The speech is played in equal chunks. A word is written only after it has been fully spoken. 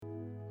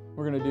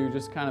We're going to do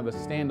just kind of a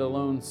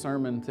standalone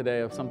sermon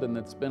today of something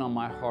that's been on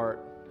my heart.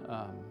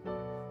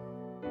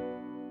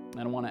 And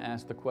I want to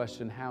ask the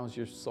question, how's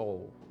your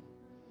soul?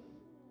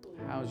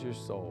 How's your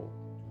soul?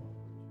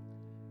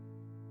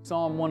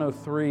 Psalm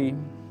 103,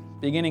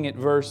 beginning at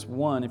verse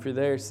 1. If you're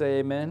there, say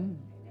amen.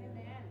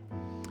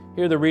 Amen.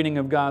 Hear the reading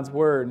of God's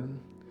word.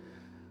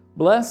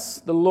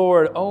 Bless the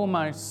Lord, O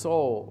my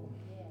soul,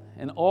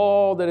 and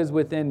all that is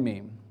within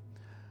me.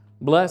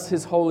 Bless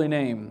His holy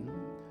name.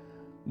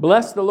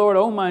 Bless the Lord,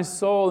 O my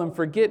soul, and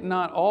forget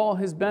not all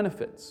His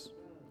benefits,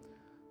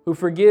 who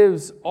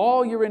forgives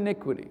all your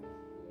iniquity,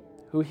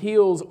 who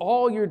heals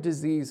all your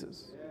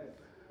diseases,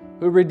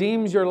 who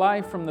redeems your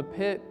life from the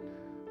pit,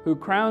 who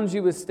crowns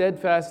you with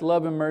steadfast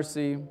love and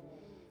mercy,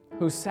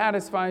 who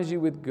satisfies you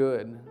with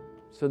good,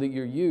 so that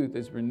your youth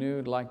is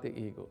renewed like the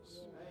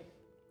eagles.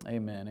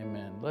 Amen,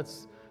 amen.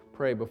 Let's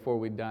pray before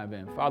we dive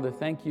in. Father,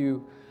 thank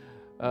you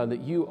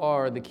that you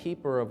are the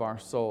keeper of our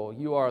soul.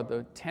 You are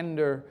the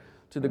tender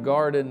to the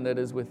garden that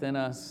is within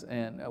us,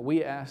 and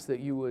we ask that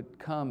you would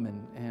come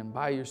and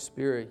by your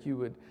Spirit you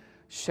would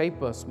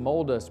shape us,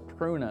 mold us,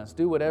 prune us,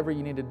 do whatever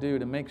you need to do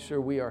to make sure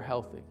we are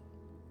healthy.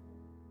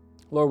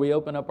 Lord, we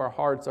open up our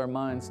hearts, our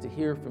minds to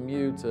hear from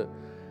you, to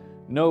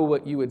know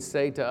what you would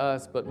say to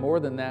us, but more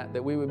than that,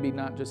 that we would be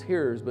not just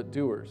hearers but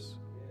doers.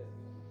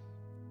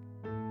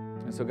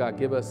 And so God,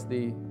 give us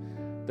the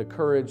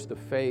courage, the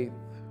faith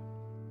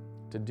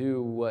to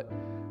do what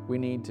we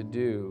need to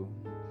do,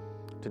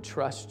 to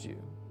trust you,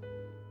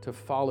 to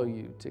follow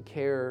you, to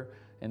care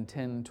and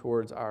tend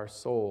towards our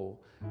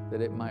soul, that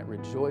it might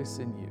rejoice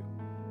in you.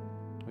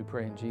 We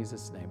pray in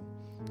Jesus' name.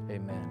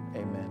 Amen.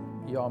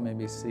 Amen. You all may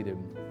be seated.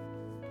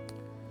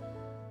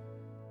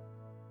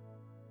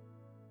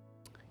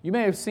 You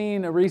may have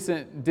seen a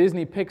recent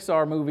Disney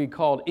Pixar movie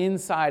called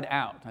Inside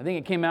Out. I think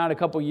it came out a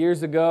couple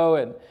years ago,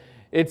 and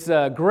it's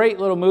a great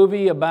little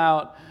movie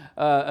about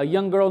a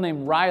young girl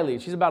named Riley.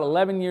 She's about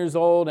 11 years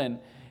old, and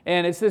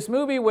it's this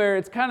movie where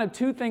it's kind of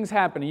two things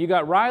happening. You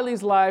got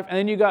Riley's life, and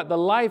then you got the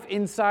life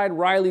inside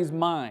Riley's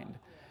mind.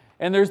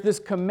 And there's this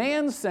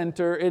command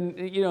center, and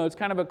it's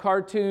kind of a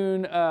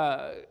cartoon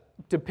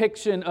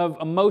depiction of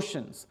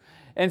emotions.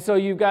 And so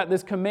you've got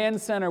this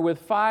command center with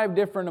 5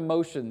 different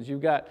emotions.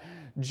 You've got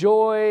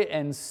joy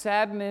and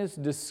sadness,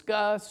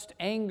 disgust,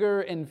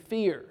 anger, and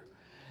fear.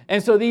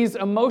 And so these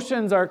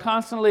emotions are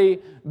constantly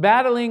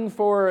battling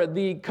for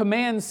the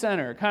command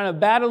center, kind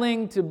of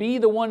battling to be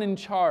the one in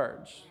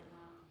charge.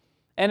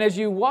 And as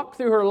you walk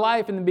through her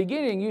life in the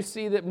beginning, you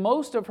see that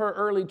most of her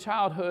early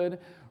childhood,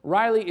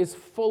 Riley is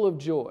full of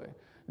joy.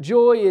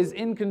 Joy is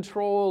in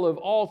control of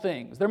all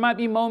things. There might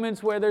be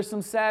moments where there's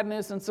some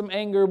sadness and some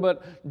anger,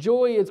 but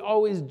joy is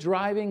always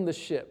driving the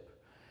ship.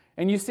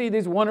 And you see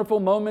these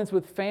wonderful moments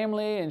with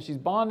family, and she's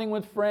bonding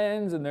with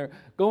friends, and they're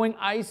going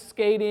ice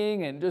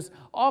skating, and just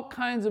all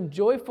kinds of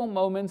joyful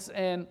moments.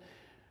 And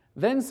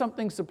then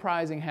something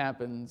surprising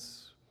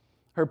happens.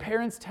 Her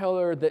parents tell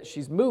her that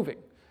she's moving.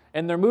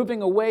 And they're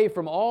moving away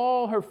from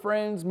all her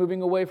friends,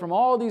 moving away from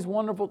all these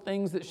wonderful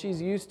things that she's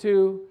used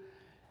to.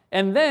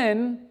 And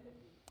then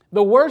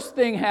the worst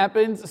thing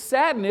happens.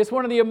 Sadness,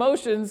 one of the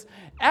emotions,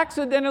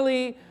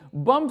 accidentally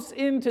bumps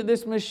into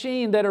this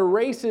machine that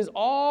erases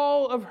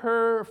all of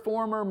her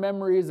former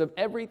memories of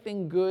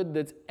everything good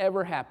that's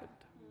ever happened.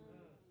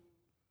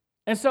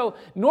 And so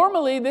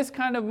normally this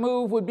kind of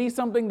move would be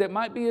something that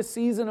might be a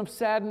season of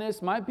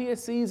sadness, might be a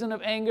season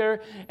of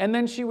anger, and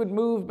then she would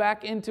move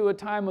back into a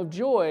time of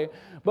joy.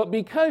 But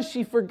because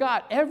she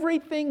forgot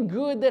everything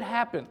good that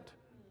happened,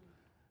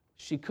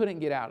 she couldn't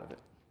get out of it.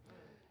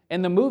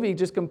 And the movie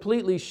just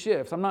completely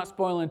shifts. I'm not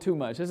spoiling too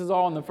much. This is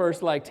all in the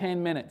first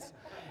 10 minutes.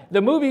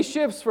 The movie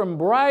shifts from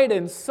bright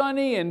and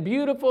sunny and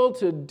beautiful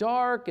to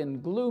dark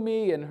and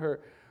gloomy, and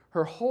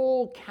her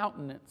whole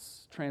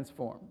countenance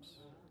transforms.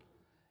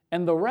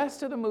 And the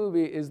rest of the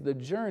movie is the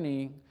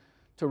journey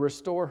to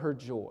restore her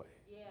joy.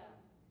 Yeah.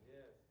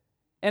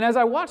 And as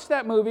I watch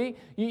that movie,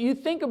 you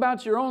think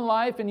about your own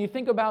life, and you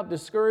think about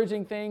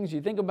discouraging things. You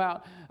think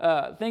about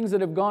things that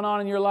have gone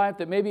on in your life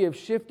that maybe have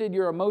shifted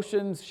your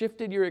emotions,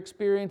 shifted your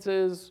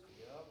experiences.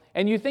 Yep.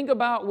 And you think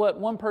about what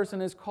one person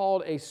has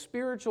called a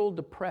spiritual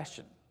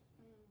depression.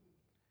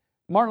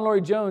 Martin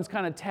Lloyd-Jones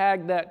kind of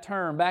tagged that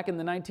term back in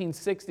the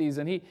 1960s,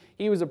 and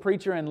he was a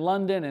preacher in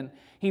London, and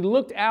he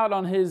looked out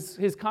on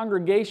his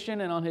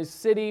congregation and on his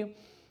city,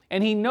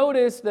 and he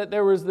noticed that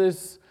there was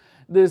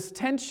this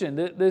tension,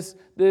 this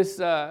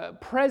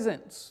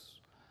presence,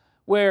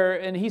 where,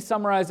 and he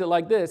summarized it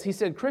like this, he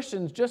said,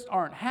 Christians just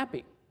aren't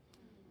happy.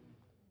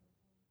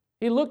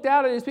 He looked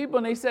out at his people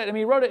and he said,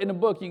 he wrote it in a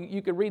book,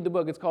 you could read the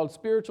book, it's called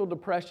Spiritual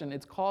Depression,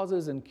 Its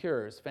Causes and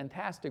Cures,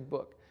 fantastic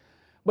book.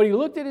 But he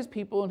looked at his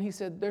people and he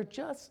said, they're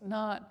just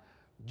not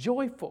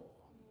joyful.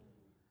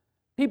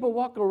 People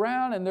walk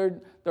around and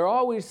they're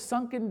always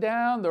sunken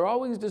down, they're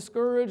always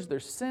discouraged, they're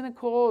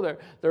cynical,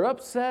 they're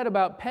upset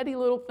about petty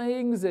little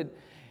things.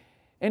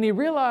 And he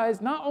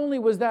realized not only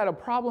was that a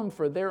problem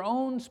for their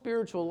own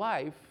spiritual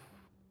life,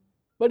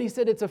 but he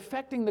said it's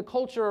affecting the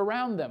culture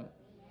around them.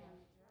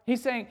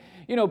 He's saying,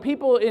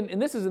 people,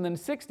 and this is in the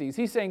 60s,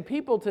 he's saying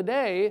people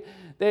today,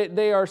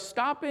 they are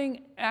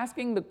stopping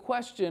asking the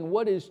question,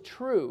 what is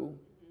true?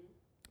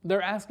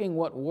 They're asking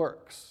what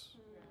works.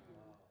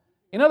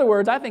 In other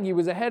words, I think he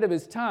was ahead of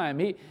his time.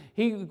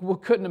 He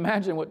couldn't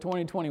imagine what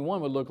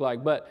 2021 would look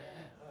like,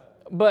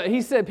 but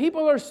he said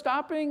people are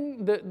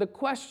stopping the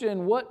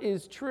question, what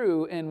is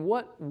true and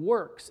what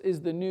works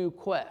is the new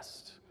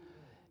quest.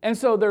 And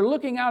so they're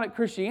looking out at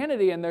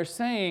Christianity and they're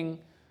saying,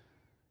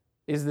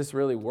 is this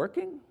really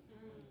working?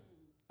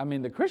 I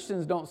mean, the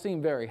Christians don't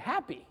seem very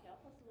happy.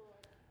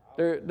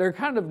 They're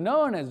kind of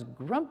known as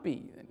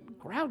grumpy and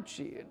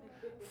grouchy and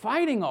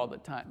fighting all the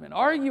time and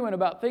arguing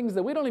about things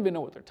that we don't even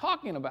know what they're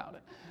talking about.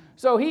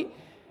 So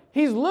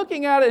he's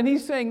looking at it and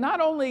he's saying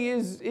not only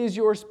is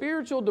your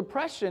spiritual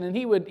depression, and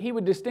he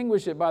would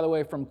distinguish it, by the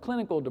way, from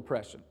clinical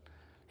depression.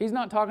 He's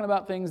not talking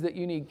about things that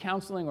you need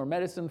counseling or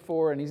medicine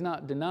for, and he's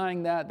not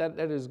denying that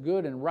is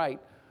good and right.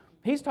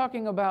 He's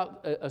talking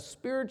about a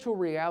spiritual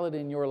reality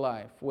in your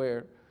life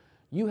where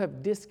you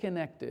have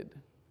disconnected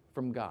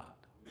from God.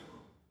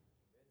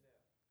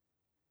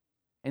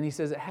 And he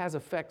says it has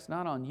effects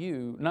not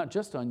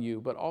just on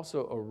you, but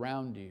also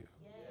around you.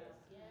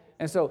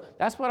 And so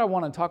that's what I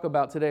want to talk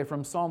about today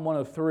from Psalm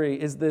 103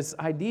 is this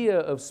idea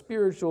of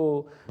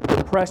spiritual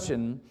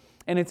depression.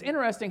 And it's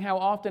interesting how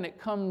often it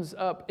comes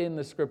up in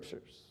the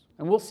Scriptures.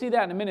 And we'll see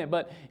that in a minute,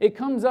 but it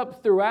comes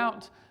up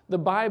throughout the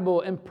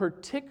Bible and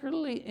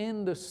particularly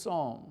in the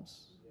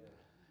Psalms.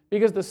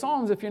 Because the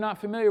Psalms, if you're not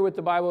familiar with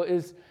the Bible,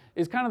 is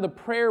kind of the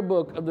prayer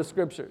book of the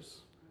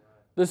Scriptures.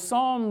 The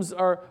Psalms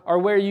are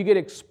where you get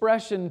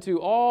expression to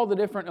all the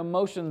different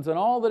emotions and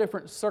all the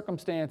different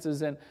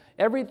circumstances and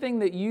everything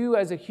that you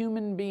as a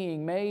human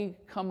being may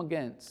come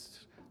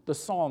against. The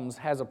Psalms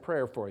has a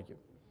prayer for you.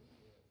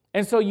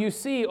 And so you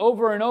see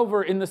over and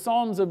over in the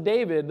Psalms of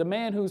David, the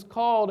man who's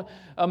called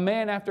a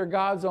man after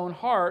God's own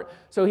heart.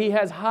 So he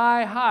has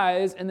high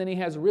highs and then he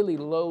has really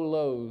low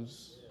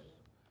lows.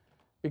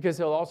 Because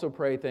he'll also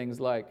pray things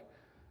like,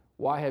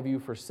 why have you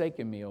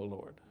forsaken me, O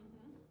Lord?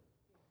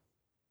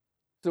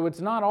 So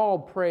it's not all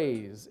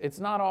praise. It's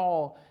not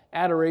all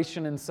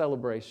adoration and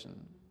celebration.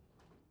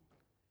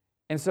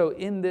 And so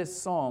in this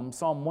psalm,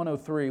 Psalm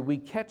 103, we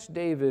catch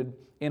David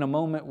in a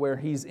moment where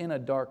he's in a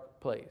dark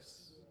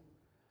place.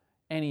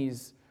 And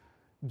he's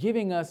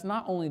giving us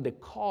not only the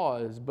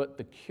cause, but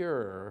the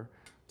cure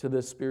to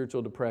this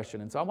spiritual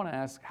depression. And so I want to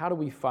ask, how do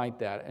we fight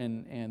that?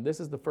 And this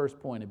is the first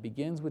point. It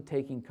begins with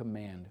taking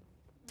command.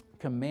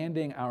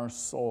 Commanding our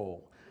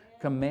soul.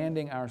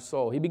 Commanding our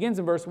soul. He begins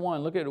in verse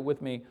 1. Look at it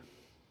with me.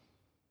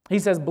 He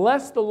says,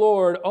 bless the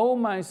Lord, O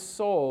my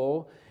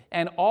soul,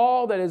 and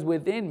all that is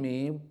within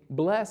me.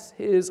 Bless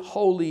His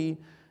holy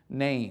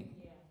name.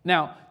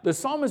 Now, the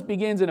psalmist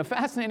begins in a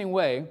fascinating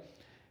way.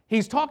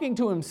 He's talking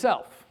to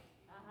himself.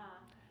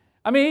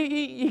 I mean,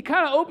 he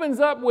kind of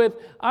opens up with,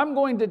 I'm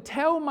going to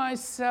tell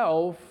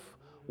myself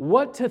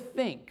what to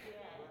think.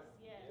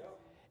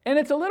 And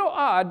it's a little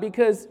odd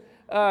because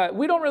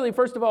we don't really,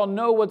 first of all,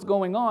 know what's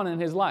going on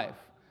in his life.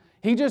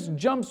 He just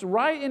jumps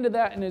right into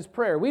that in his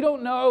prayer. We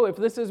don't know if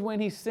this is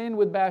when he sinned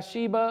with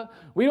Bathsheba.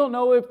 We don't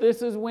know if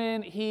this is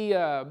when he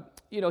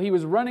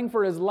was running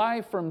for his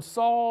life from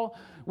Saul.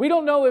 We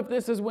don't know if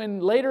this is when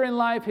later in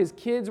life his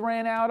kids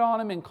ran out on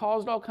him and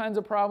caused all kinds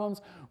of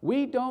problems.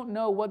 We don't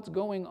know what's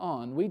going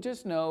on. We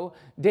just know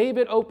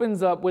David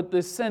opens up with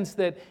this sense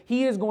that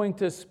he is going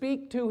to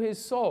speak to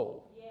his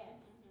soul.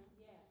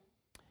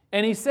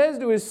 And he says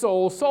to his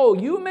soul, soul,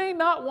 you may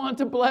not want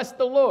to bless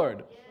the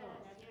Lord,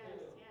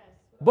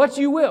 but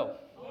you will.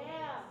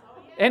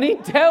 And he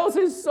tells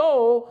his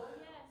soul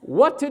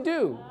what to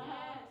do.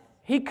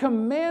 He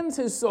commands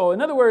his soul.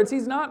 In other words,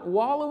 he's not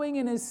wallowing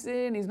in his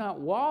sin. He's not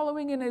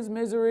wallowing in his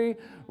misery.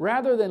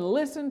 Rather than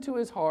listen to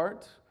his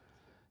heart,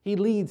 he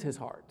leads his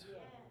heart.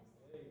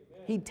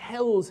 He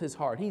tells his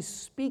heart. He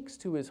speaks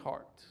to his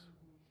heart.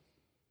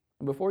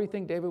 And before you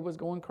think David was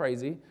going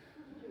crazy,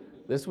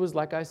 this was,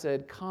 like I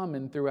said,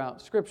 common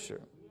throughout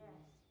Scripture.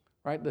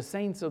 Right? The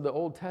saints of the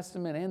Old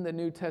Testament and the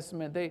New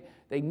Testament,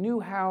 they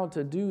knew how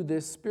to do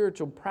this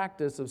spiritual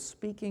practice of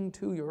speaking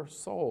to your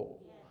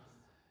soul.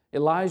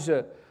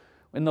 Elijah,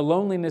 in the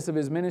loneliness of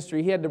his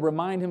ministry, he had to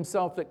remind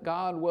himself that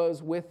God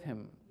was with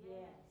him.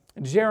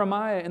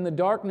 Jeremiah, in the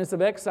darkness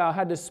of exile,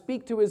 had to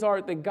speak to his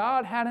heart that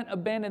God hadn't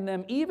abandoned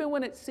them, even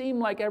when it seemed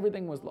like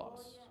everything was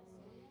lost.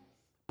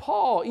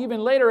 Paul,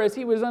 even later, as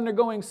he was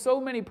undergoing so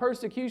many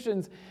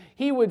persecutions,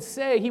 he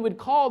would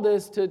call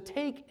this to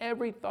take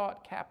every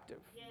thought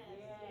captive.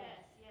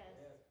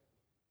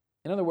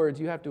 In other words,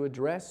 you have to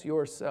address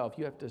yourself.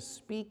 You have to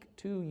speak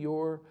to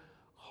your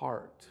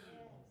heart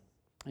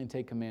and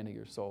take command of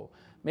your soul.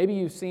 Maybe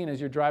you've seen, as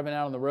you're driving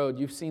out on the road,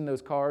 you've seen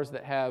those cars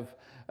that have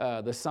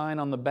the sign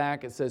on the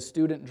back. It says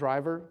student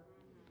driver.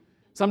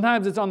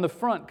 Sometimes it's on the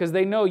front because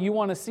they know you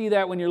want to see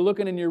that when you're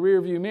looking in your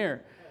rearview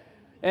mirror.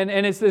 And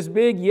it's this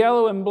big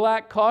yellow and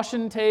black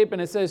caution tape,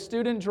 and it says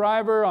student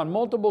driver on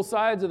multiple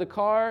sides of the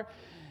car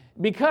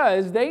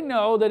because they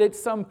know that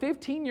it's some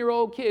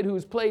 15-year-old kid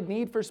who's played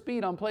Need for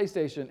Speed on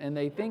PlayStation, and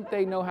they think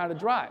they know how to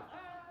drive.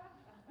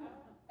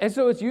 And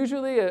so it's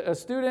usually a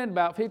student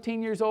about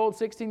 15 years old,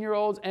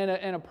 16-year-olds,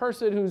 and a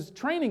person who's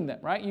training them,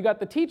 right? You got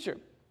the teacher.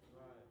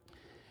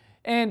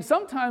 And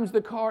sometimes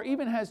the car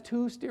even has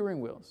 2 steering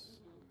wheels.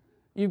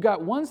 You've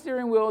got one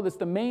steering wheel that's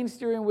the main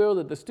steering wheel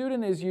that the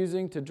student is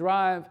using to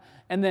drive,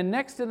 and then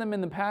next to them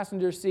in the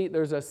passenger seat,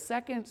 there's a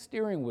second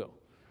steering wheel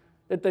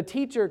that the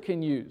teacher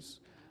can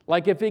use.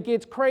 Like if it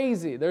gets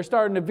crazy, they're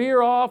starting to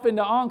veer off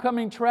into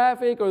oncoming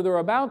traffic or they're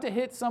about to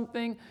hit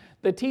something,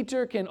 the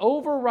teacher can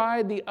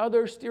override the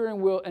other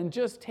steering wheel and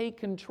just take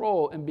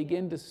control and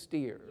begin to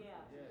steer.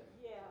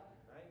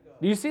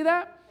 Do you see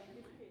that?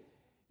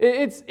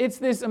 It's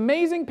this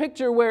amazing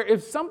picture where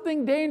if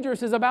something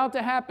dangerous is about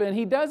to happen,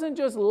 he doesn't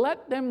just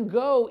let them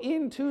go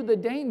into the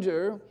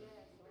danger.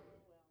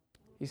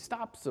 He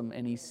stops them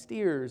and he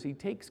steers. He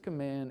takes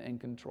command and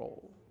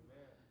control.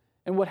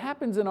 And what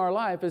happens in our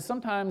life is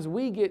sometimes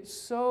we get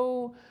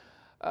so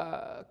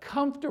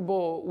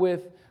comfortable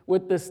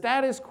with the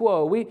status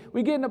quo.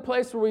 We get in a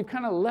place where we've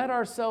kind of let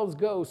ourselves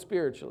go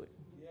spiritually.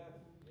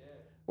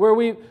 Where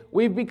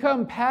we've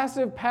become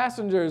passive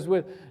passengers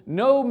with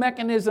no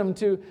mechanism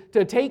to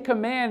take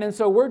command, and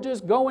so we're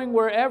just going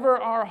wherever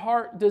our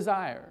heart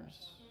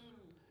desires.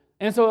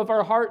 And so if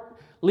our heart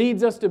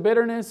leads us to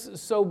bitterness,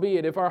 so be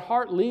it. If our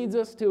heart leads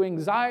us to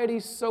anxiety,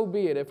 so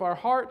be it. If our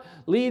heart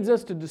leads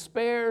us to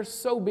despair,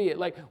 so be it.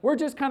 Like we're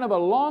just kind of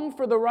along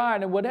for the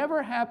ride, and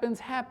whatever happens,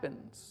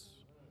 happens.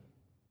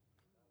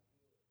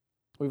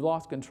 We've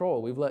lost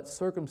control. We've let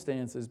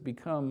circumstances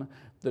become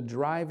the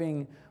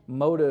driving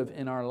motive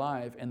in our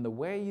life. And the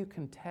way you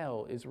can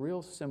tell is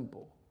real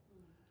simple.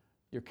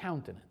 Your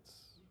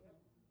countenance.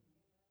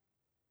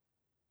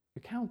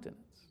 Your countenance.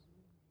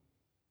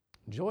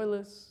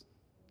 Joyless,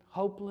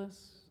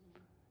 hopeless,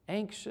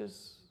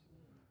 anxious,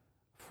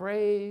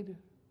 afraid.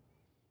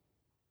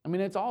 I mean,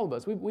 it's all of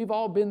us. We've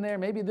all been there,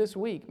 maybe this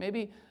week,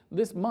 maybe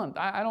this month.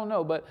 I don't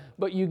know.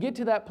 But you get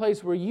to that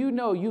place where you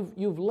know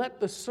you've let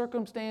the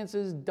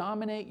circumstances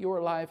dominate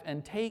your life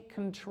and take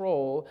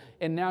control,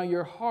 and now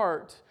your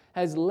heart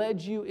has led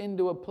you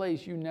into a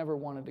place you never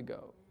wanted to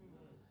go.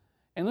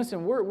 And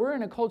listen, we're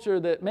in a culture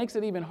that makes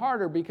it even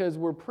harder because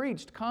we're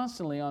preached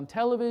constantly on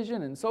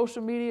television and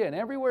social media and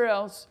everywhere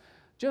else.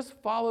 Just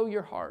follow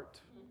your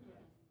heart.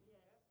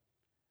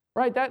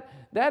 Right?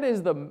 That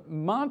is the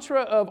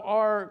mantra of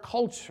our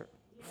culture.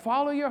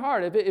 Follow your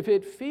heart. If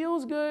it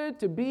feels good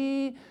to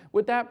be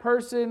with that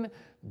person,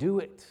 do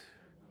it.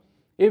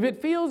 If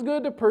it feels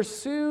good to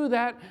pursue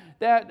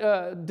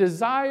that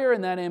desire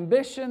and that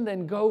ambition,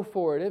 then go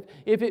for it.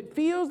 If it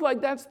feels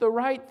like that's the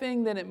right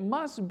thing, then it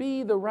must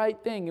be the right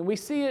thing. And we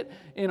see it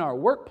in our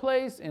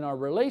workplace, in our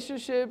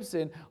relationships,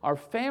 in our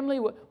family,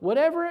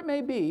 whatever it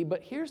may be.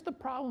 But here's the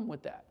problem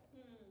with that.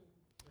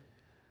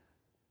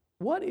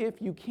 What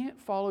if you can't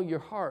follow your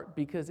heart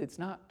because it's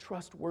not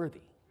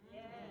trustworthy?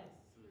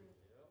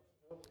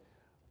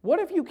 What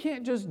if you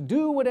can't just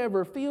do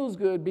whatever feels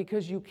good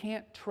because you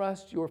can't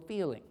trust your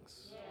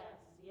feelings?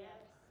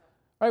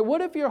 Right?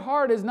 What if your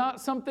heart is not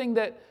something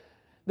that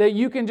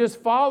you can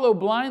just follow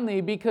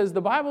blindly because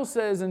the Bible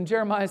says in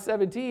Jeremiah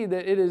 17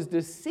 that it is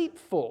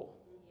deceitful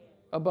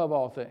above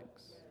all things?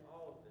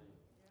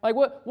 Like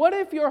what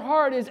if your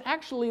heart is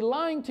actually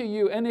lying to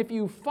you, and if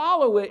you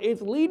follow it,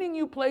 it's leading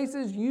you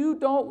places you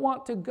don't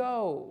want to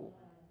go?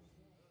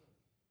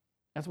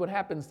 That's what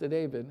happens to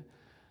David.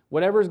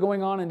 Whatever's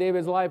going on in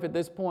David's life at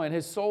this point,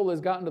 his soul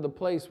has gotten to the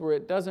place where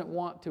it doesn't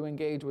want to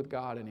engage with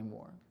God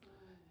anymore.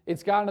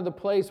 It's gotten to the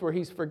place where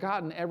he's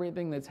forgotten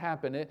everything that's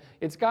happened.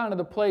 It's gotten to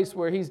the place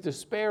where he's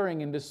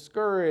despairing and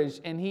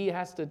discouraged, and he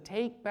has to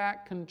take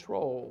back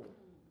control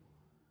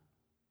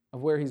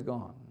of where he's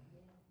gone.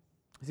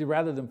 See,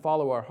 rather than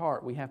follow our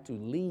heart, we have to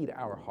lead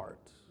our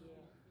heart.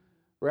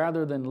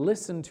 Rather than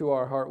listen to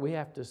our heart, we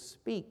have to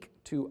speak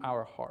to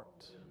our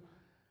heart.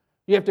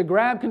 You have to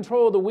grab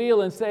control of the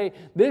wheel and say,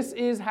 this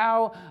is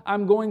how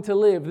I'm going to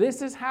live.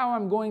 This is how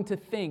I'm going to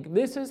think.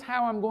 This is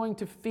how I'm going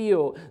to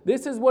feel.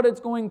 This is what it's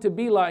going to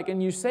be like.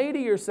 And you say to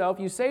yourself,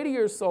 you say to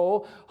your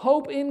soul,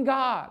 hope in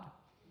God.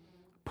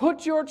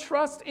 Put your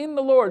trust in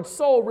the Lord.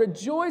 Soul,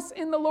 rejoice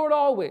in the Lord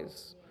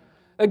always.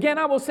 Again,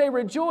 I will say,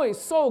 rejoice.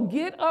 Soul,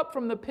 get up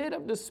from the pit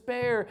of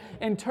despair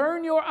and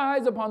turn your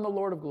eyes upon the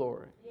Lord of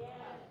glory.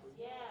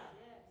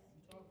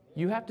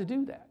 You have to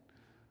do that.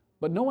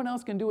 But no one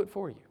else can do it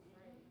for you.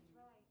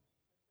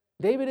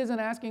 David isn't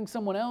asking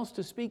someone else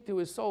to speak to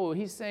his soul.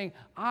 He's saying,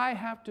 I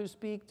have to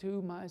speak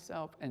to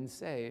myself and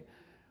say,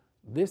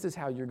 this is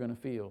how you're going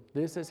to feel.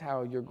 This is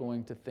how you're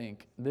going to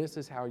think. This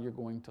is how you're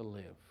going to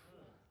live.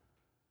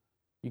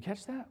 You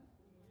catch that?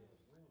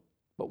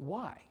 But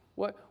why?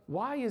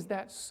 Why is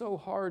that so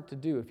hard to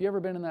do? If you've ever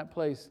been in that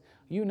place,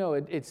 you know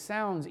it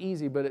sounds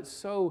easy, but it's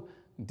so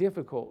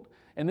difficult.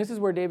 And this is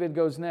where David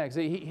goes next.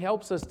 He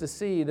helps us to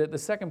see that the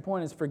second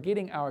point is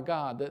forgetting our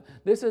God. That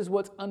this is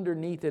what's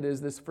underneath it,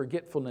 is this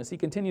forgetfulness. He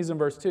continues in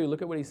verse 2.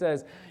 Look at what he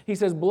says. He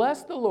says,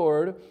 bless the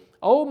Lord,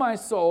 O my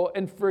soul,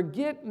 and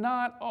forget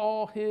not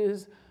all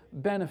his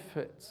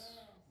benefits.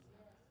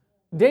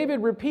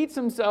 David repeats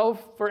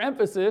himself for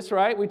emphasis,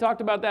 right? We talked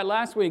about that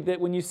last week, that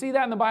when you see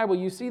that in the Bible,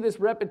 you see this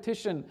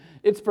repetition.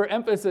 It's for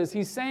emphasis.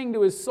 He's saying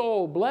to his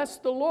soul, bless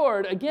the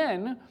Lord,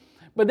 again.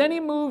 But then he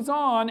moves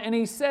on and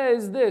he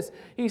says this.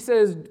 He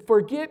says,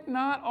 forget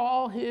not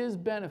all his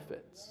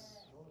benefits.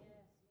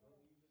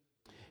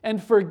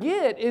 And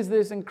forget is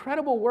this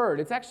incredible word.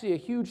 It's actually a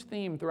huge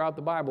theme throughout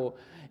the Bible.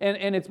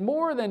 And it's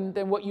more than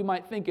what you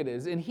might think it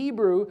is. In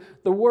Hebrew,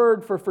 the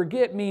word for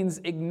forget means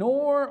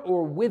ignore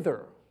or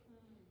wither.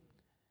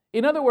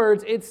 In other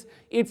words,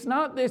 it's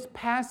not this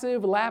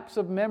passive lapse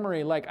of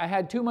memory, like I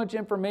had too much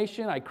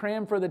information, I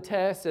crammed for the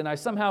test, and I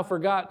somehow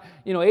forgot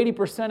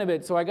 80% of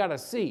it, so I got a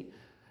C.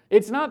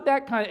 It's not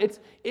that kind of,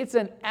 it's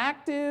an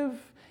active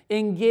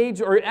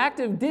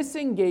active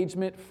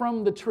disengagement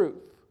from the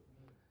truth.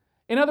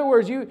 In other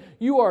words,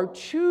 you are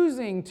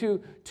choosing to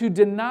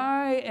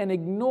deny and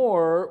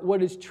ignore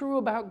what is true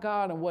about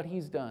God and what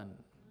He's done.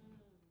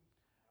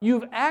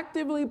 You've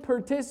actively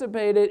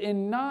participated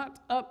in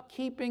not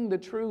upkeeping the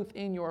truth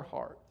in your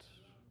heart.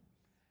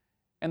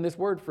 And this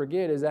word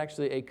forget is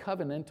actually a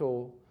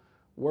covenantal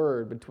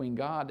word between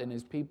God and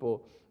His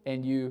people.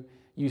 And you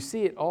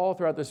see it all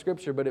throughout the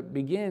Scripture, but it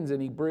begins,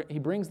 and he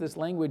brings this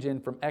language in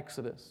from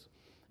Exodus.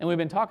 And we've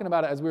been talking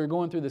about it as we were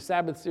going through the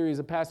Sabbath series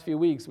the past few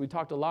weeks. We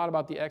talked a lot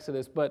about the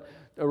Exodus, but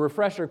a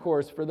refresher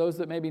course for those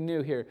that may be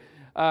new here.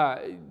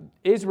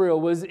 Israel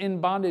was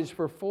in bondage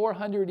for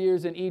 400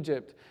 years in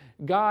Egypt.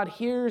 God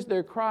hears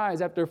their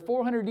cries. After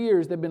 400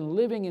 years, they've been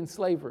living in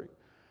slavery.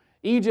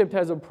 Egypt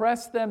has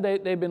oppressed them.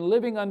 They've been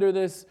living under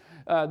this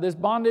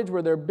bondage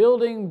where they're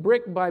building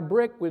brick by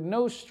brick with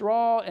no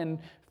straw, and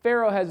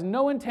Pharaoh has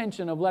no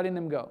intention of letting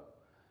them go.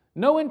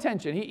 No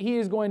intention. He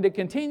is going to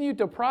continue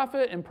to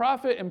profit and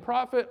profit and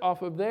profit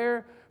off of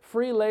their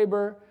free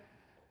labor.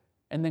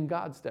 And then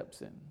God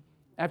steps in.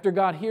 After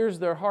God hears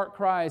their heart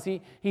cries,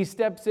 He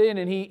steps in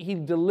and he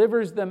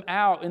delivers them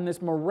out in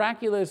this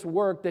miraculous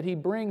work that He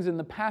brings in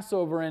the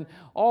Passover and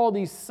all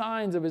these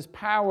signs of His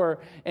power.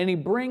 And He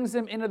brings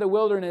them into the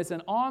wilderness,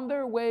 and on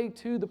their way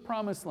to the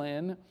promised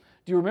land,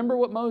 do you remember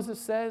what Moses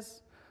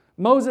says?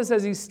 Moses,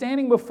 as he's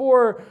standing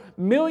before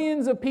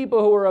millions of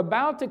people who are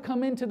about to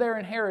come into their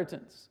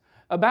inheritance,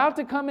 about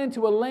to come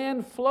into a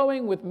land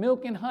flowing with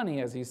milk and honey,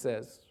 as he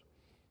says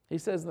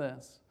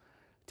this,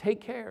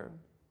 take care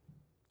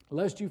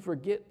lest you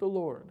forget the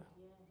Lord.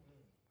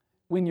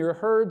 When your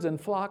herds and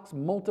flocks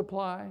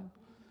multiply,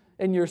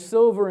 and your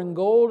silver and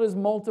gold is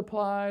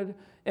multiplied,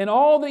 and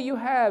all that you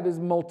have is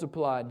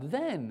multiplied,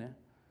 then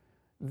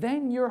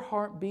your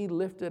heart be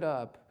lifted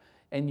up,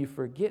 and you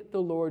forget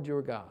the Lord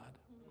your God,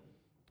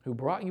 who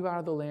brought you out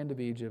of the land of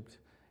Egypt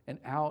and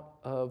out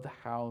of the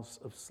house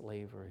of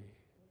slavery.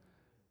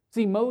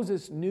 See,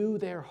 Moses knew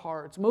their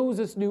hearts.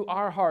 Moses knew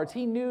our hearts.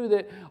 He knew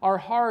that our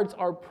hearts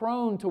are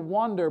prone to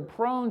wander,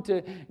 prone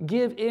to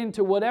give in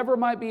to whatever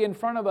might be in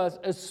front of us,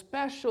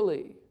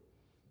 especially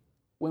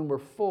when we're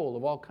full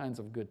of all kinds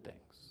of good things.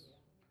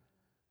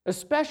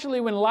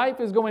 Especially when life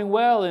is going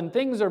well and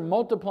things are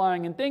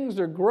multiplying and things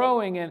are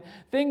growing and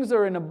things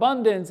are in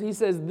abundance. He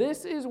says,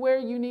 this is where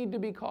you need to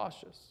be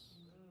cautious.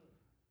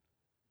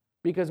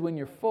 Because when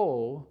you're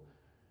full,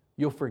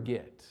 you'll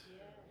forget.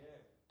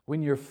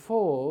 When you're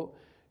full,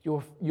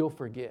 you'll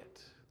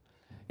forget.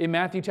 In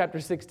Matthew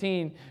chapter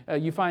 16,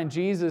 you find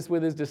Jesus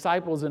with His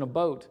disciples in a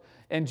boat.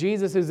 And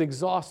Jesus is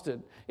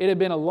exhausted. It had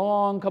been a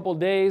long couple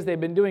days. They've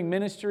been doing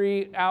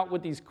ministry out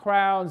with these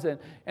crowds.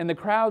 And the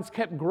crowds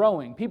kept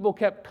growing. People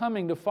kept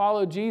coming to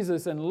follow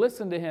Jesus and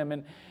listen to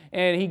Him.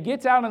 And He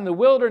gets out in the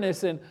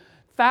wilderness. And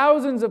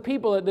thousands of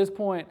people at this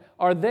point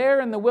are there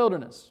in the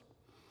wilderness.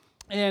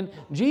 And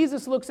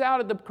Jesus looks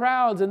out at the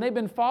crowds, and they've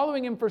been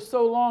following Him for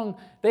so long.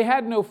 They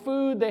had no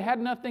food. They had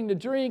nothing to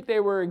drink. They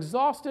were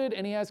exhausted,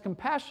 and He has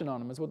compassion on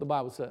them, is what the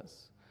Bible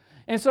says.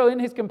 And so in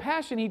His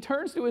compassion, He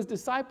turns to His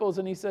disciples,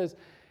 and He says,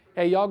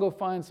 hey, y'all go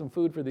find some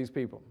food for these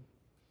people.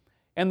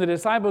 And the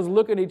disciples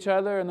look at each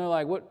other, and they're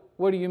like,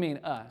 what do you mean,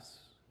 us?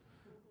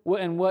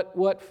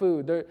 What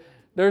food?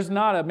 There's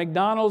not a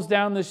McDonald's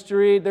down the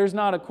street. There's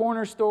not a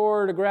corner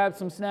store to grab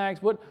some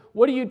snacks. What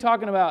are you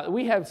talking about?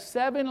 We have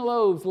 7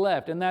 loaves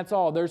left, and that's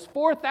all. There's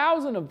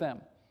 4,000 of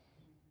them.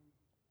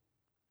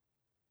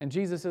 And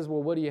Jesus says,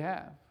 well, what do you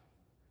have?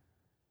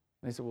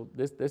 And they said, well,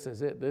 this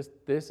is it.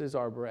 This is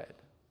our bread.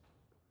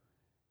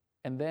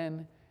 And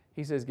then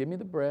He says, give me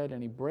the bread,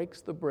 and He breaks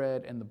the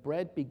bread, and the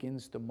bread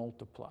begins to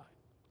multiply.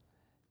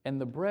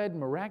 And the bread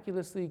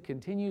miraculously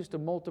continues to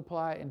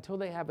multiply until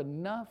they have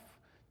enough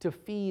to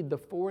feed the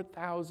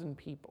 4,000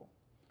 people.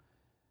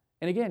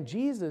 And again,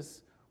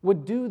 Jesus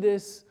would do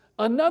this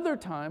another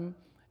time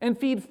and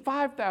feed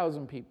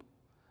 5,000 people.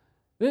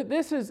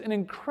 This is an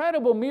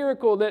incredible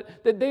miracle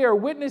that they are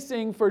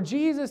witnessing, for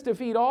Jesus to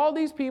feed all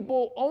these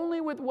people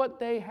only with what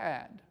they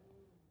had.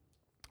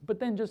 But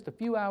then just a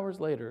few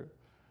hours later,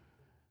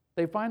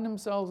 they find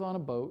themselves on a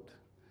boat,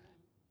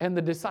 and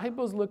the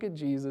disciples look at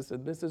Jesus,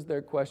 and this is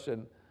their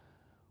question: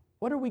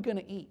 what are we going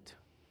to eat?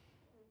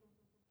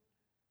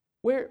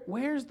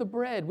 Where's the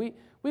bread? We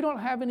don't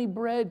have any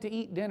bread to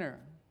eat dinner.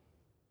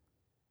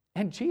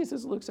 And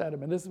Jesus looks at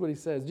him, and this is what he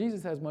says.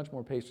 Jesus has much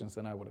more patience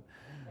than I would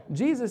have.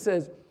 Jesus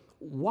says,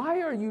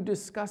 why are you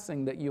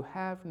discussing that you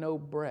have no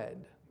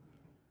bread?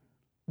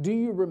 Do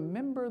you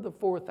remember the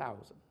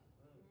 4,000?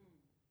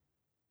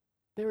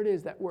 There it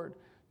is, that word.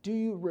 Do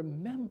you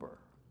remember?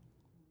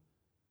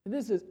 And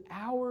this is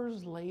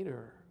hours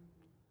later.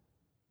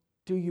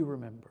 Do you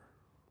remember?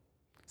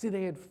 See,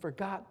 they had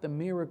forgot the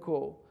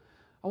miracle.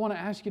 I want to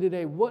ask you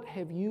today, what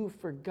have you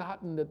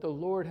forgotten that the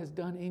Lord has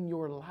done in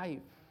your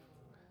life?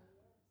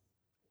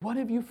 What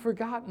have you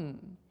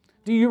forgotten?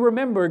 Do you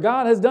remember?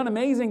 God has done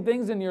amazing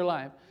things in your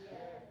life.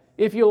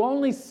 If you'll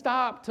only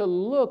stop to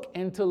look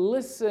and to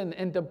listen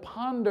and to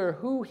ponder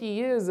who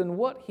He is and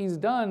what He's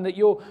done, that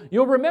you'll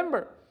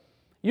remember.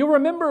 You'll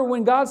remember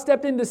when God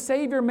stepped in to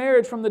save your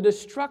marriage from the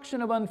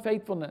destruction of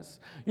unfaithfulness.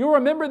 You'll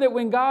remember that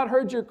when God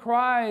heard your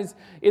cries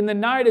in the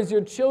night as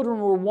your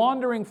children were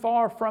wandering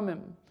far from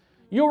Him.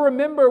 You'll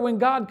remember when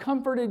God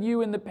comforted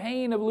you in the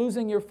pain of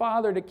losing your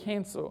father to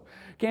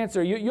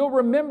cancer. You'll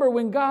remember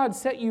when God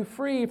set you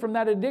free from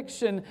that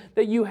addiction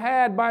that you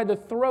had by the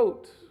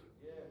throat.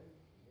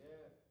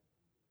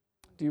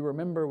 Do you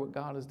remember what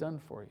God has done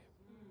for you?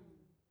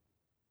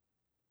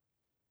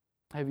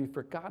 Have you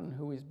forgotten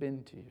who He's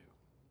been to you?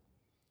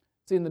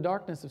 See, in the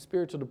darkness of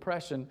spiritual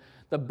depression,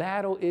 the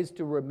battle is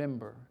to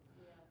remember.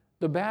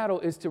 The battle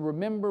is to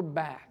remember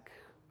back.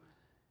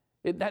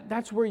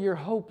 That's where your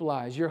hope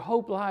lies. Your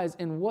hope lies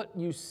in what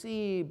you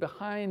see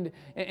behind,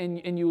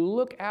 and you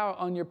look out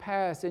on your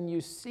past and you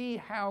see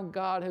how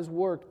God has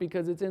worked,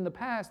 because it's in the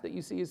past that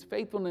you see His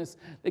faithfulness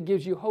that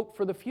gives you hope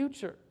for the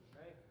future.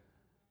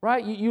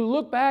 Right? You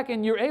look back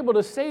and you're able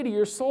to say to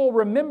your soul,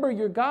 remember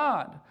your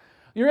God.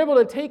 You're able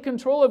to take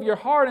control of your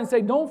heart and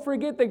say, don't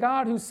forget the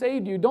God who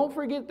saved you. Don't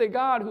forget the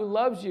God who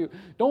loves you.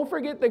 Don't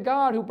forget the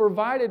God who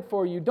provided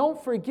for you.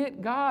 Don't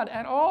forget God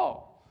at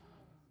all.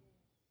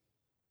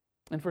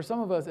 And for some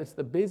of us, it's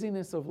the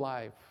busyness of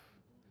life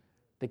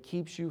that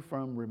keeps you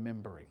from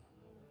remembering.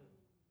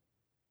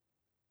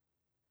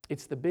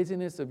 It's the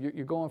busyness of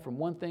you're going from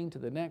one thing to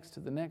the next, to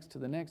the next, to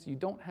the next. You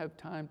don't have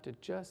time to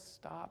just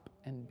stop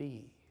and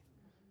be.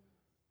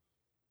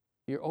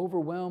 You're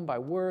overwhelmed by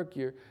work.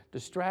 You're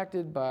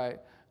distracted by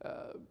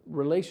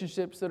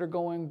relationships that are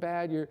going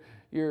bad.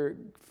 You're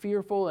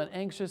fearful and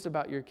anxious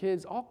about your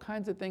kids. All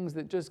kinds of things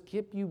that just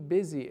keep you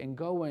busy and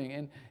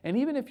going. And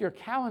even if your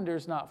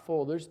calendar's not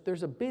full,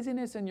 there's a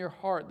busyness in your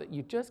heart that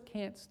you just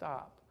can't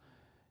stop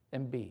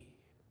and be.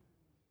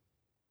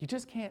 You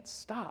just can't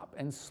stop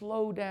and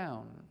slow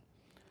down.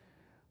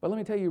 But let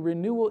me tell you,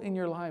 renewal in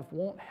your life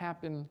won't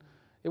happen.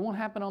 It won't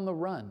happen on the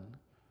run.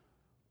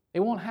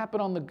 It won't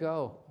happen on the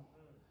go.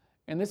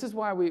 And this is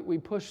why we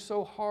push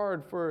so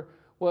hard for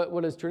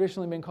what has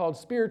traditionally been called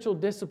spiritual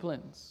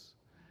disciplines.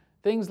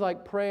 Things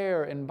like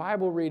prayer and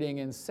Bible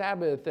reading and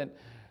Sabbath. And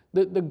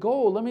the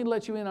goal, let me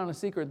let you in on a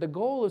secret. The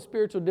goal of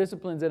spiritual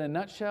disciplines in a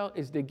nutshell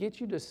is to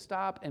get you to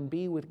stop and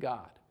be with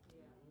God.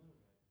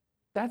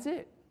 That's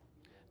it.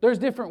 There's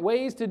different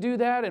ways to do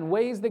that and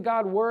ways that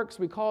God works.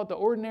 We call it the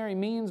ordinary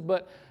means,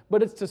 but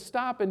it's to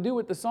stop and do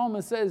what the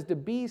psalmist says, to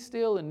be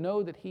still and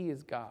know that He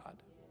is God.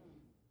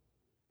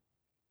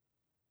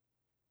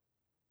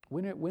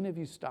 When have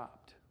you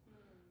stopped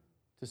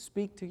to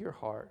speak to your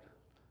heart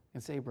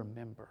and say,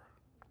 remember?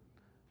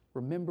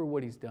 Remember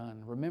what He's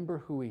done. Remember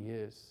who He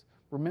is.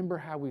 Remember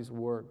how He's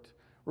worked.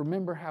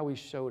 Remember how He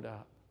showed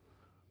up.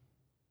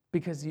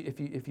 Because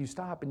if you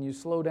stop and you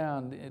slow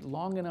down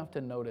long enough to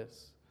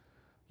notice,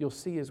 you'll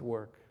see His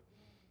work.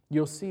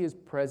 You'll see His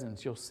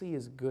presence. You'll see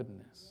His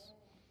goodness.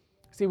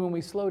 See, when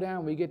we slow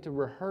down, we get to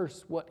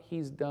rehearse what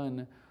He's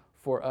done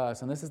for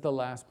us. And this is the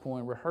last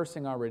point,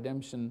 rehearsing our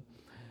redemption.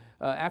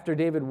 After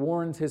David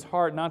warns his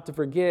heart not to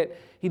forget,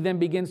 he then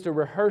begins to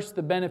rehearse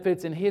the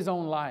benefits in his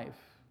own life.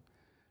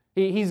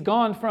 He's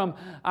gone from,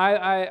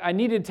 I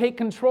need to take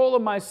control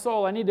of my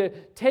soul. I need to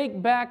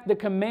take back the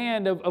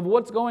command of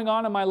what's going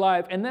on in my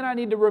life. And then I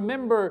need to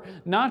remember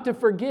not to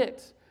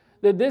forget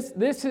that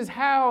this is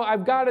how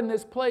I've got in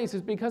this place,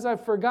 is because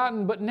I've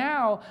forgotten. But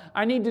now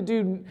I need to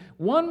do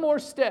one more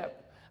step.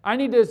 I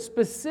need to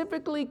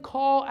specifically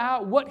call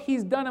out what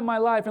He's done in my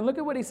life. And look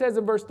at what he says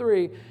in verse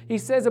 3. He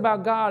says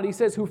about God, he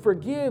says, who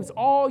forgives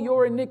all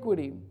your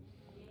iniquity,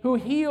 who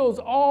heals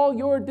all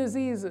your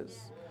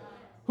diseases,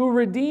 who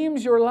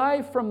redeems your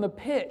life from the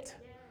pit,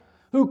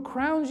 who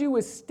crowns you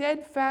with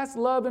steadfast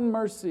love and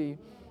mercy,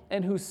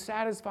 and who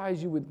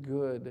satisfies you with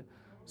good,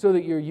 so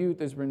that your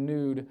youth is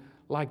renewed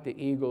like the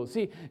eagles.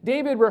 See,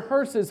 David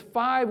rehearses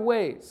 5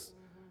 ways.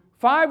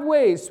 5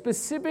 ways,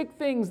 specific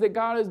things that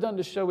God has done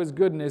to show His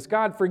goodness.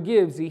 God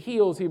forgives, He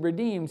heals, He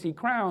redeems, He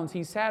crowns,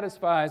 He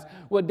satisfies.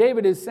 What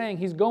David is saying,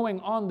 he's going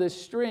on this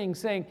string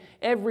saying,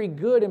 every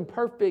good and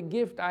perfect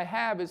gift I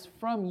have is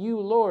from You,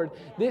 Lord.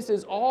 This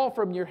is all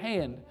from Your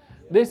hand.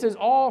 This is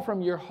all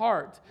from Your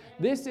heart.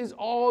 This is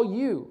all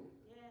You.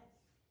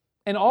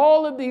 And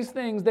all of these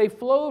things, they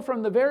flow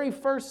from the very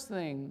first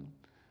thing,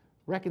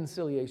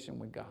 reconciliation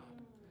with God.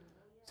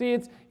 See,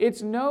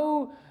 it's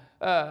no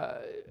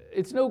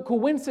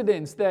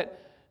coincidence that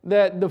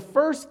the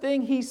first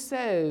thing he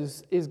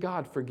says is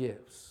God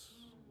forgives.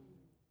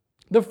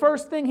 The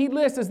first thing he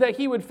lists is that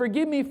he would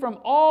forgive me from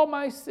all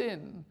my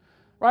sin.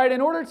 Right?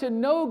 In order to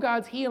know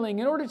God's healing,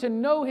 in order to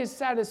know his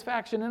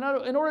satisfaction, in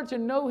order to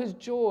know his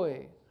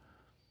joy,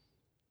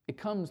 it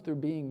comes through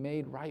being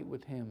made right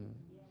with him.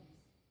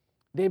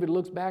 David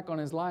looks back on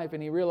his life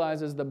and he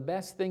realizes the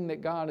best thing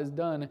that God has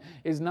done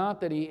is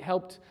not that he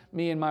helped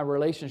me in my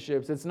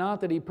relationships. It's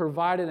not that he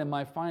provided in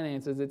my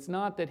finances. It's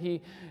not that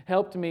he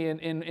helped me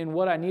in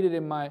what I needed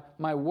in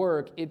my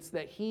work. It's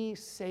that he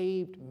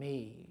saved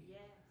me.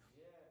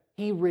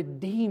 He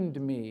redeemed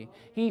me.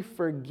 He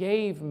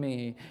forgave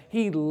me.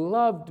 He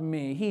loved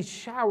me. He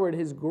showered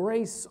his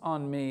grace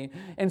on me.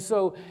 And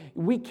so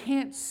we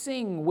can't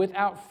sing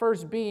without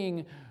first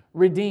being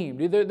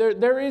redeemed.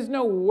 There is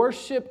no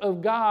worship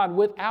of God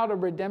without a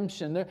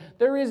redemption.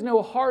 There is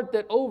no heart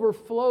that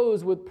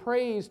overflows with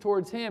praise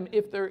towards him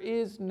if there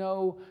is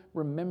no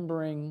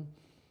remembering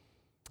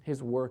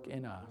his work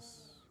in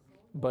us.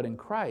 But in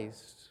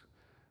Christ,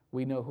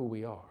 we know who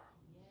we are.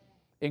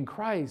 In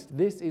Christ,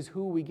 this is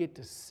who we get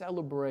to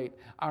celebrate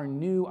our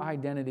new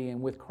identity.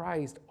 And with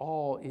Christ,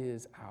 all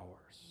is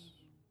ours.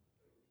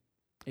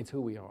 It's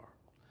who we are.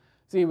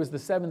 See, it was the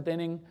 7th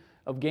inning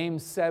of Game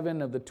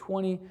 7 of the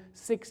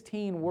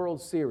 2016 World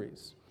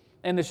Series.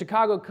 And the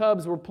Chicago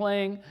Cubs were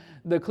playing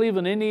the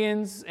Cleveland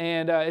Indians.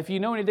 And if you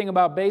know anything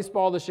about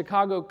baseball, the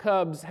Chicago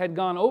Cubs had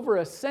gone over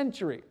a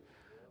century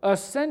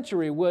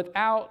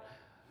without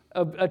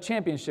a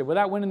championship,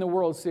 without winning the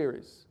World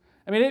Series.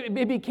 I mean,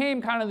 it became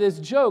kind of this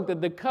joke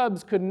that the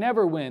Cubs could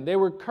never win. They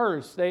were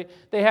cursed. They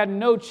had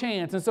no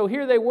chance. And so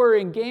here they were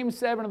in Game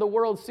 7 of the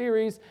World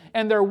Series,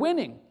 and they're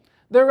winning.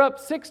 They're up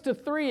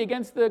 6-3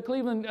 against the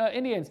Cleveland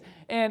Indians.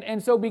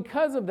 And so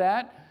because of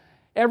that,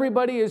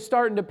 everybody is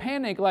starting to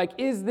panic, like,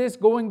 is this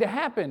going to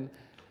happen?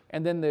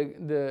 And then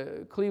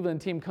the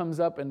Cleveland team comes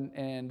up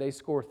and they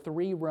score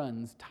 3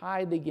 runs,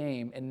 tied the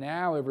game. And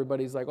now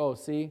everybody's like, oh,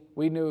 see,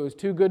 we knew it was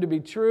too good to be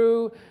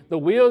true. The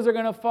wheels are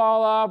going to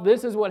fall off.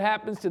 This is what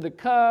happens to the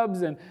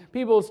Cubs. And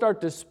people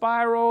start to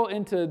spiral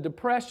into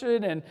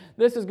depression. And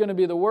this is going to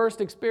be the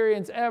worst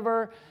experience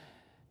ever.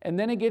 And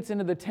then it gets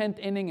into the 10th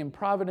inning and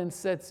Providence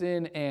sets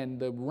in and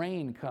the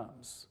rain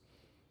comes.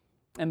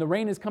 And the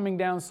rain is coming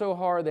down so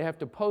hard they have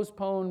to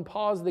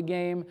pause the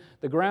game.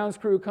 The grounds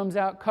crew comes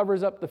out,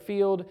 covers up the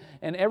field,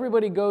 and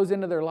everybody goes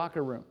into their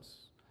locker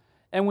rooms.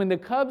 And when the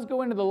Cubs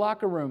go into the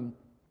locker room,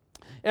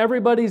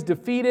 everybody's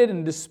defeated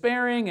and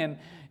despairing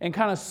and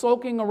kind of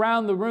sulking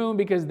around the room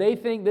because they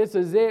think this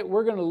is it.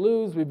 We're going to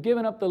lose. We've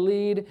given up the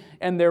lead.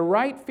 And their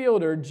right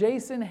fielder,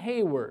 Jason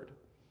Hayward,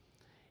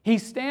 he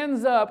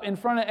stands up in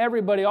front of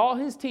everybody, all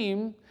his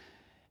team,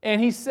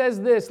 and he says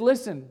this,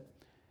 listen,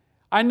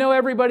 I know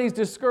everybody's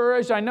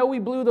discouraged. I know we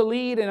blew the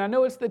lead, and I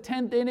know it's the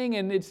 10th inning,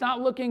 and it's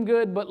not looking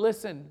good, but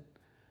listen,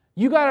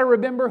 you got to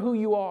remember who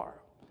you are.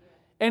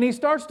 And he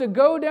starts to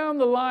go down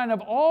the line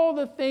of all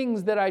the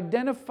things that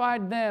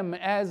identified them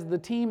as the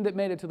team that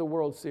made it to the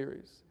World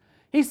Series.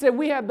 He said,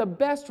 we had the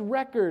best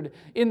record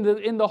in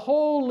the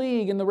whole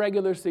league in the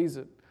regular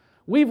season.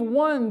 We've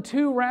won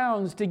 2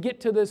 rounds to get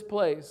to this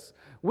place.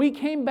 We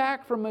came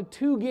back from a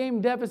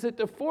 2-game deficit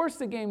to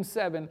force a Game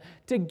 7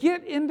 to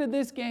get into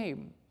this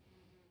game.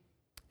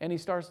 And he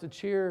starts to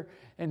cheer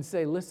and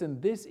say, listen,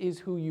 this is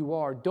who you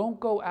are. Don't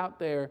go out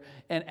there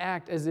and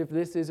act as if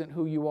this isn't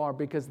who you are,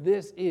 because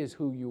this is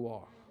who you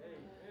are.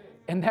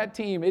 And that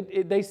team,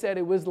 they said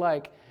it was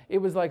like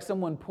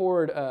someone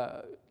poured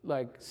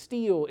like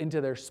steel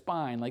into their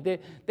spine. Like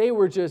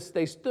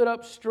they stood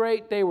up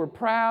straight. They were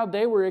proud.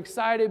 They were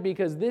excited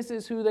because this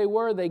is who they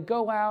were. They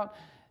go out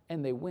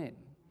and they win.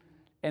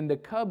 And the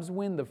Cubs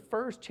win the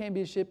first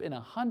championship in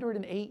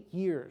 108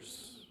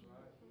 years.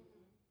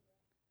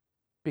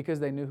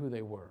 Because they knew who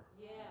they were.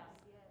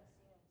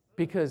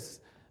 Because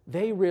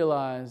they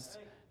realized,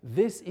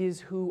 this is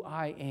who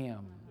I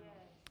am.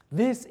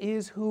 This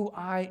is who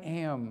I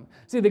am.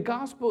 See, the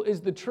gospel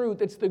is the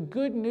truth. It's the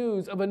good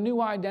news of a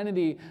new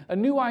identity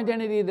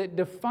that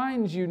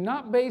defines you,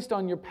 not based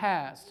on your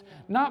past,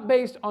 not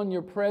based on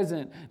your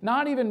present,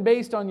 not even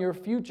based on your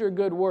future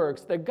good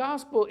works. The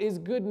gospel is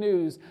good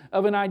news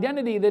of an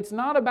identity that's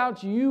not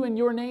about you and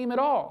your name at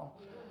all.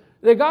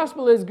 The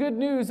gospel is good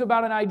news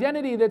about an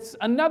identity that's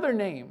another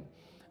name,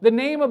 the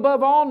name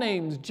above all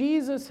names,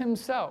 Jesus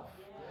himself.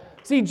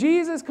 See,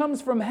 Jesus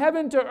comes from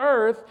heaven to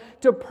earth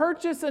to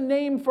purchase a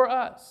name for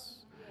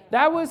us.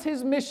 That was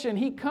his mission.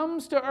 He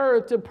comes to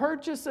earth to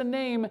purchase a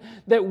name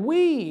that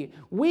we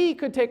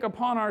could take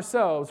upon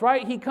ourselves,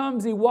 right? He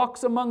comes, he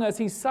walks among us,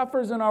 he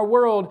suffers in our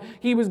world.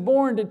 He was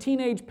born to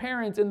teenage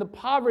parents in the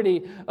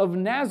poverty of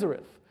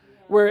Nazareth,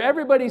 where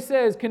everybody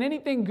says, can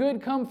anything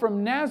good come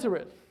from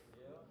Nazareth?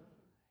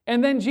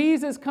 And then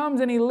Jesus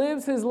comes and he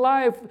lives his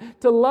life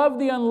to love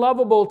the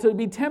unlovable, to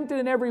be tempted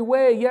in every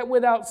way, yet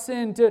without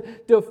sin,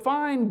 to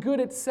find good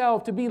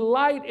itself, to be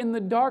light in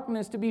the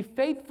darkness, to be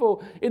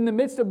faithful in the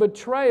midst of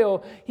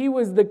betrayal. He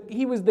was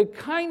the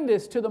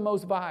kindest to the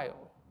most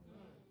vile.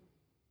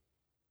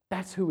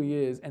 That's who he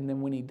is. And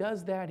then when he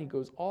does that, he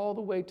goes all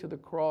the way to the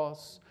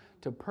cross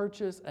to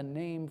purchase a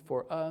name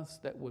for us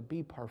that would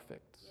be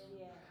perfect.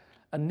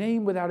 a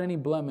name without any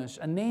blemish,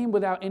 a name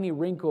without any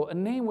wrinkle, a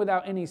name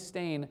without any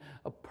stain,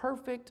 a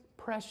perfect,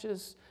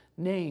 precious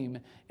name.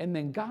 And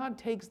then God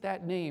takes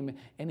that name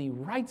and He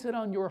writes it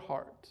on your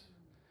heart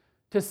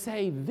to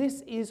say,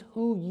 this is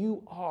who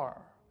you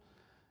are.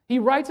 He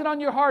writes it on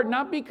your heart,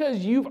 not because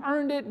you've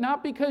earned it,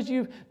 not because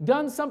you've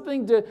done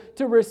something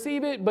to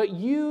receive it, but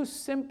you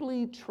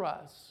simply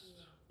trust.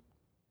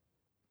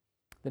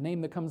 The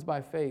name that comes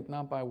by faith,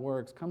 not by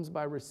works, comes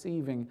by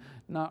receiving,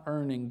 not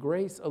earning.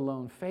 Grace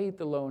alone, faith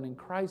alone, in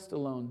Christ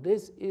alone.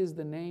 This is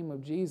the name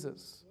of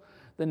Jesus.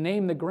 The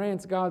name that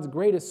grants God's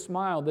greatest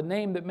smile. The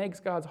name that makes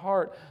God's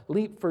heart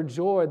leap for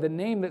joy. The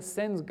name that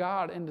sends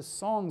God into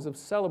songs of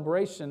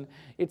celebration.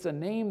 It's a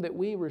name that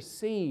we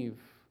receive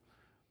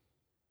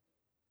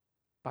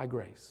by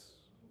grace.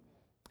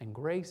 And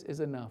grace is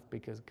enough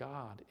because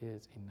God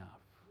is enough.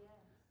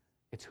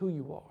 It's who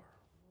you are.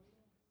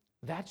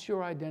 That's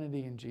your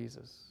identity in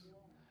Jesus.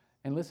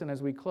 And listen,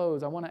 as we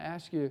close, I want to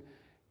ask you,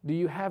 do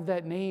you have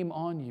that name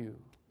on you?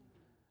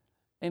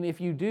 And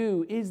if you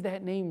do, is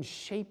that name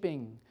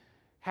shaping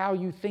how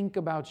you think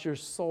about your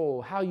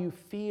soul, how you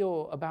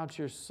feel about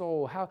your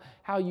soul,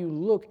 how you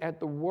look at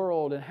the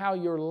world, and how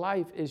your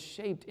life is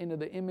shaped into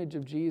the image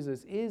of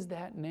Jesus? Is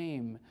that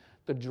name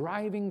the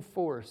driving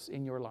force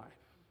in your life?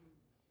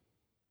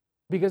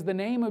 Because the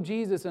name of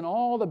Jesus and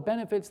all the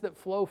benefits that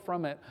flow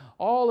from it,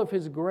 all of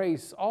His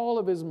grace, all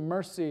of His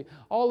mercy,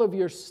 all of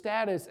your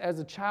status as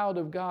a child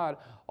of God,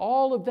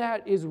 all of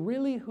that is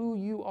really who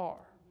you are.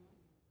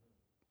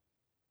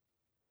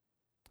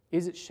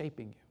 Is it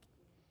shaping you?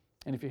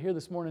 And if you're here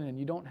this morning and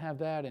you don't have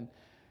that, and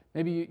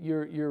maybe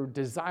you're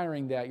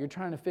desiring that, you're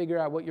trying to figure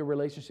out what your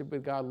relationship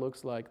with God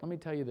looks like, let me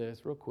tell you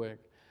this real quick.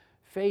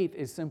 Faith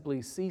is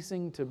simply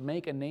ceasing to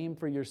make a name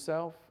for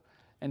yourself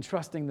and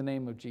trusting the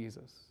name of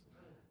Jesus.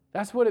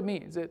 That's what it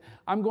means.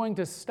 I'm going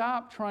to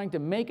stop trying to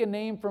make a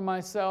name for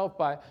myself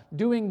by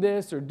doing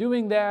this or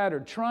doing that or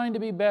trying to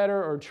be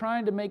better or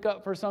trying to make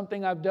up for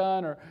something I've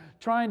done or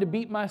trying to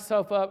beat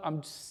myself up.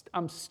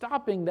 I'm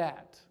stopping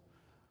that.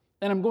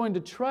 And I'm going to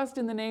trust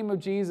in the name of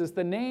Jesus,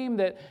 the name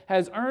that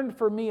has earned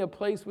for me a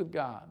place with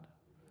God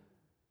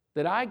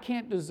that I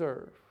can't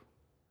deserve,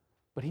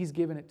 but He's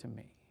given it to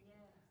me.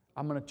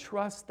 I'm going to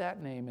trust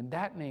that name, and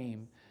that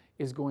name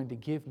is going to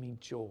give me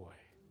joy.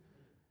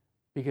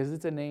 Because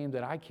it's a name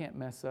that I can't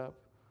mess up.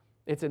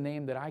 It's a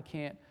name that I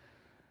can't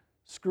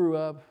screw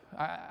up.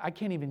 I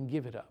can't even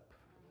give it up.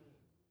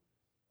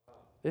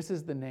 This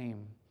is the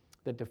name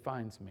that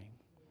defines me.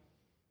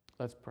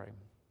 Let's pray.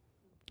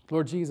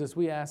 Lord Jesus,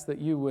 we ask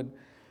that you would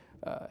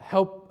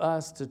help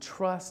us to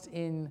trust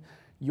in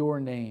your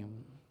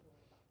name.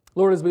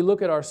 Lord, as we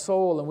look at our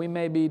soul and we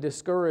may be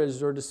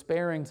discouraged or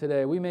despairing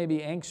today, we may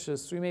be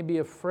anxious, we may be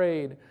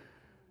afraid.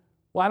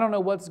 Well, I don't know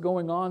what's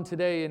going on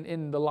today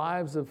in the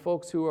lives of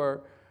folks who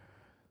are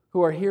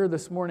here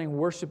this morning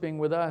worshiping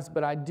with us,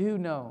 but I do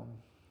know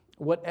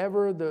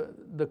whatever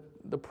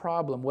the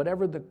problem,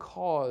 whatever the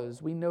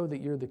cause, we know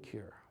that you're the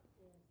cure.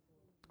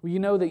 We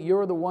know that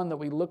you're the one that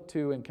we look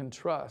to and can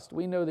trust.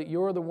 We know that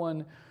you're the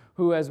one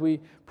who, as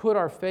we put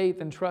our faith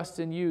and trust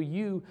in you,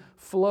 you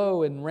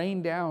flow and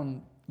rain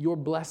down your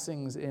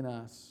blessings in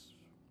us.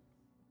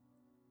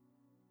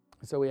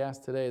 And so we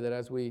ask today that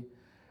as we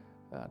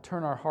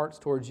turn our hearts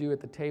towards you at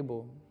the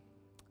table,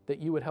 that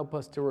you would help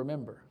us to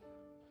remember.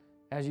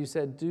 As you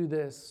said, do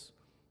this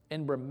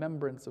in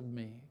remembrance of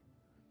me.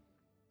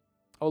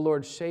 Oh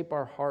Lord, shape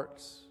our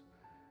hearts.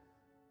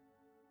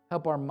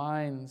 Help our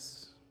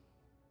minds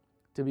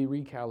to be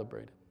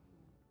recalibrated.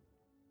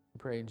 I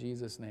pray in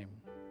Jesus' name.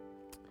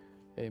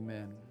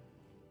 Amen.